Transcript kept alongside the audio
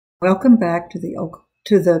Welcome back to the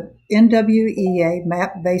NWEA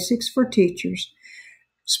MAP Basics for Teachers,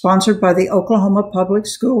 sponsored by the Oklahoma Public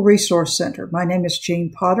School Resource Center. My name is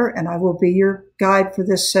Jean Potter, and I will be your guide for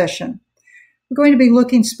this session. We're going to be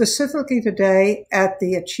looking specifically today at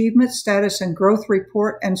the Achievement Status and Growth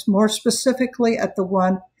Report, and more specifically at the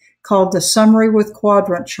one called the Summary with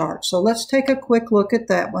Quadrant Chart. So let's take a quick look at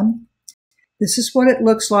that one. This is what it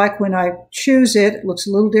looks like when I choose it. It looks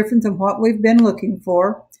a little different than what we've been looking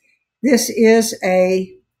for. This is an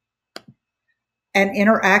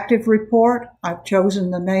interactive report. I've chosen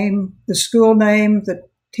the name, the school name, the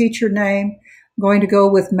teacher name. I'm going to go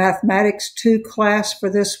with Mathematics 2 class for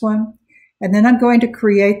this one. And then I'm going to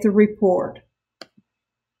create the report.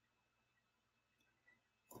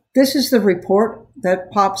 This is the report that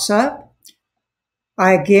pops up.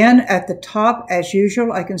 Again, at the top, as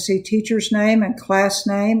usual, I can see teacher's name and class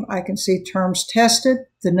name. I can see terms tested,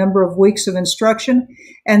 the number of weeks of instruction.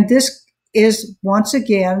 And this is, once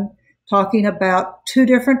again, talking about two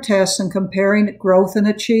different tests and comparing growth and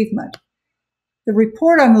achievement. The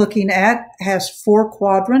report I'm looking at has 4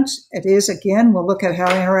 quadrants. It is, again, we'll look at how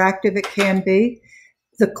interactive it can be.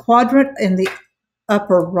 The quadrant in the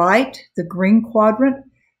upper right, the green quadrant,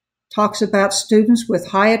 talks about students with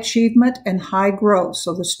high achievement and high growth.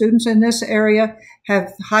 So the students in this area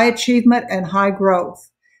have high achievement and high growth.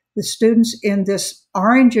 The students in this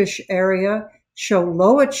orangish area show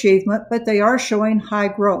low achievement, but they are showing high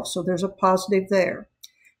growth. So there's a positive there.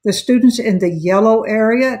 The students in the yellow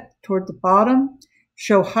area toward the bottom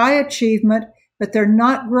show high achievement, but they're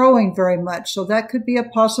not growing very much. So that could be a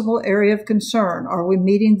possible area of concern. Are we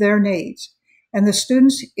meeting their needs? And the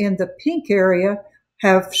students in the pink area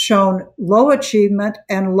have shown low achievement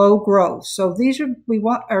and low growth. So we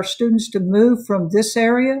want our students to move from this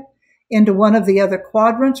area into one of the other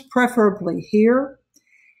quadrants, preferably here.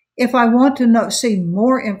 If I want to see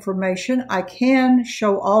more information, I can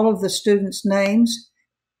show all of the students' names.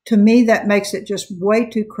 To me, that makes it just way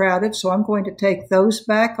too crowded, so I'm going to take those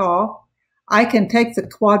back off. I can take the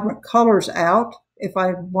quadrant colors out. If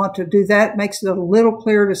I want to do that, it makes it a little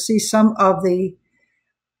clearer to see some of the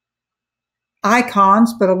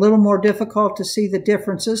icons, but a little more difficult to see the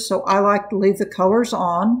differences, so I like to leave the colors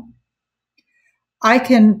on. I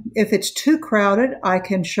can, if it's too crowded, I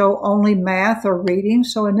can show only math or reading.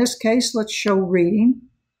 So in this case, let's show reading.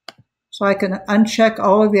 So I can uncheck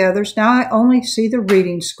all of the others. Now I only see the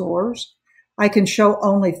reading scores. I can show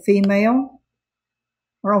only female,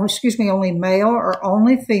 or only male or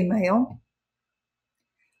only female.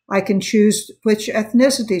 I can choose which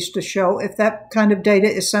ethnicities to show if that kind of data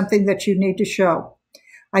is something that you need to show.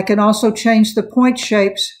 I can also change the point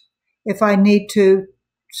shapes if I need to,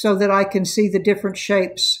 so that I can see the different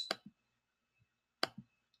shapes.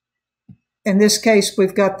 In this case,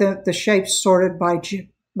 we've got the shapes sorted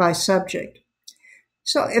by subject.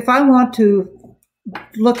 So if I want to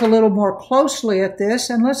look a little more closely at this,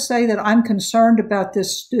 and let's say that I'm concerned about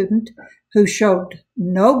this student who showed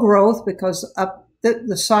no growth, because up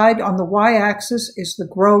the side on the y-axis is the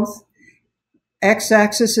growth,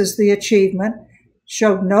 x-axis is the achievement,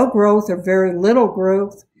 showed no growth or very little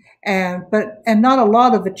growth, and not a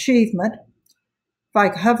lot of achievement. If I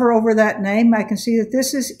hover over that name, I can see that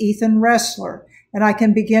this is Ethan Ressler, and I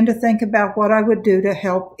can begin to think about what I would do to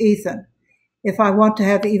help Ethan. If I want to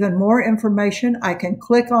have even more information, I can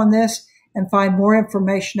click on this and find more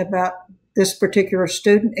information about this particular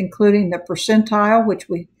student, including the percentile, which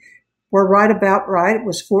we're right about right. It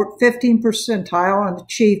was 15 percentile on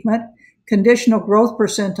achievement. Conditional growth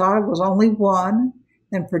percentile was only 1.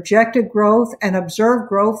 And projected growth and observed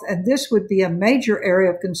growth, and this would be a major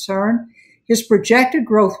area of concern. His projected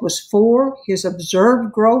growth was 4. His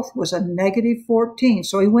observed growth was a negative 14.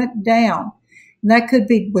 So he went down. And that could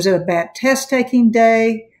be, was it a bad test-taking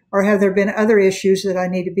day, or have there been other issues that I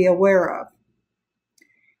need to be aware of?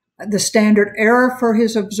 The standard error for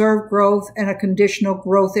his observed growth, and a conditional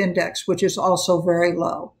growth index, which is also very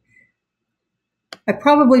low. I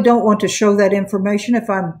probably don't want to show that information if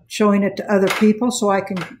I'm showing it to other people, so I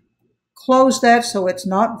can close that so it's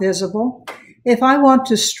not visible. If I want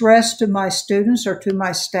to stress to my students or to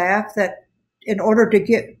my staff that in order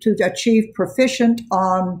to achieve proficient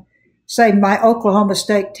on, say, my Oklahoma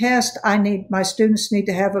State test, my students need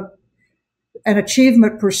to have an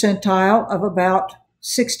achievement percentile of about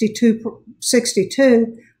 62,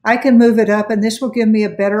 I can move it up, and this will give me a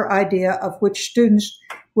better idea of which students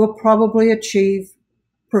will probably achieve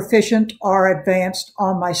proficient or advanced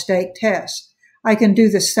on my state test. I can do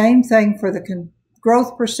the same thing for the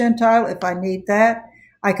growth percentile if I need that.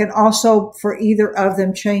 I can also, for either of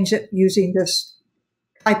them, change it using this,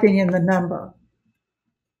 typing in the number.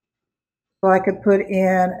 So I could put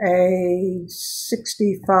in a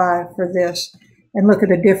 65 for this and look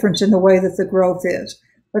at a difference in the way that the growth is.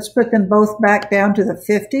 Let's put them both back down to the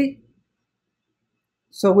 50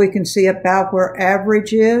 so we can see about where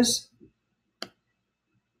average is.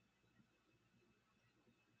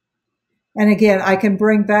 And again, I can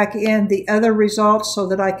bring back in the other results so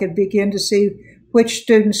that I could begin to see which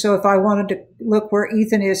students. So if I wanted to look where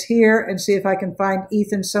Ethan is here and see if I can find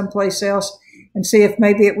Ethan someplace else and see if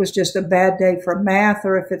maybe it was just a bad day for math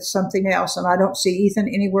or if it's something else. And I don't see Ethan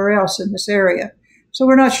anywhere else in this area. So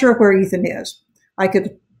we're not sure where Ethan is. I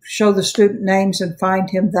could show the student names and find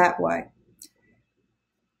him that way.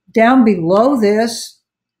 Down below this,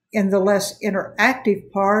 in the less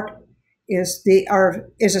interactive part, is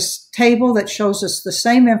a table that shows us the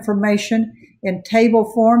same information in table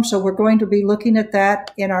form. So we're going to be looking at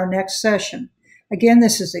that in our next session. Again,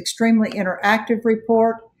 this is extremely interactive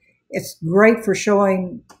report. It's great for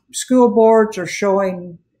showing school boards or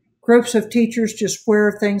showing groups of teachers just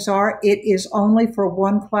where things are. It is only for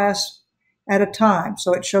one class at a time.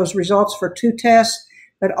 So it shows results for 2 tests,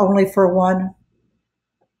 but only for one,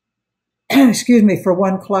 for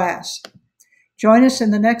one class. Join us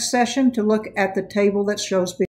in the next session to look at the table that shows